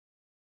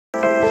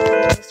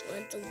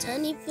till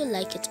 10 if you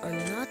like it or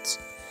not.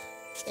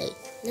 Okay,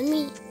 let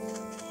me.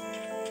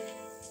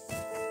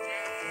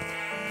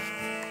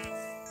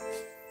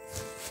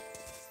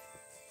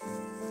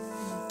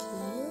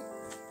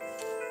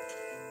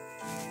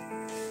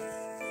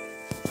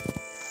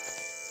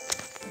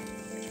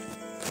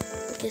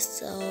 Okay,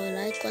 so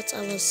like what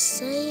I was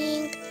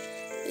saying,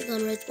 you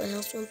can rate my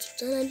house 1 to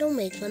 10 and don't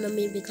make fun of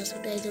me because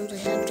of the items I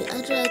have. The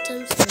other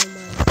items are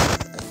my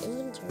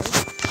inventory.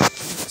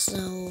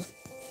 So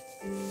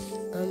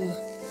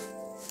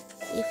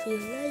if you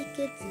like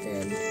it,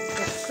 then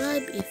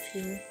subscribe.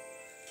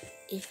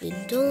 If you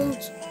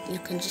don't, you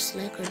can just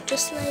like or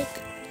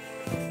dislike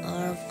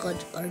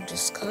or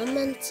just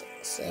comment.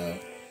 So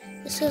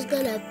this is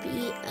gonna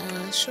be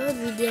a short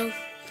video.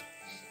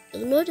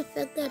 Ignore the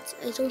fact that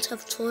I don't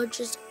have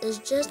torches. It's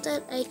just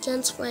that I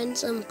can't find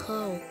some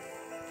coal.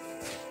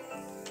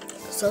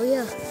 So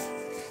yeah,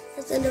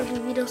 that's the end of the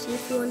video. So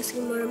if you want to see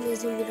more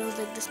amazing videos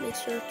like this, make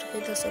sure to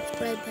hit the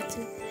subscribe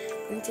button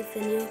if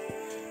you're new.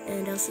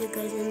 And I'll see you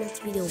guys in the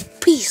next video.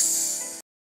 Peace.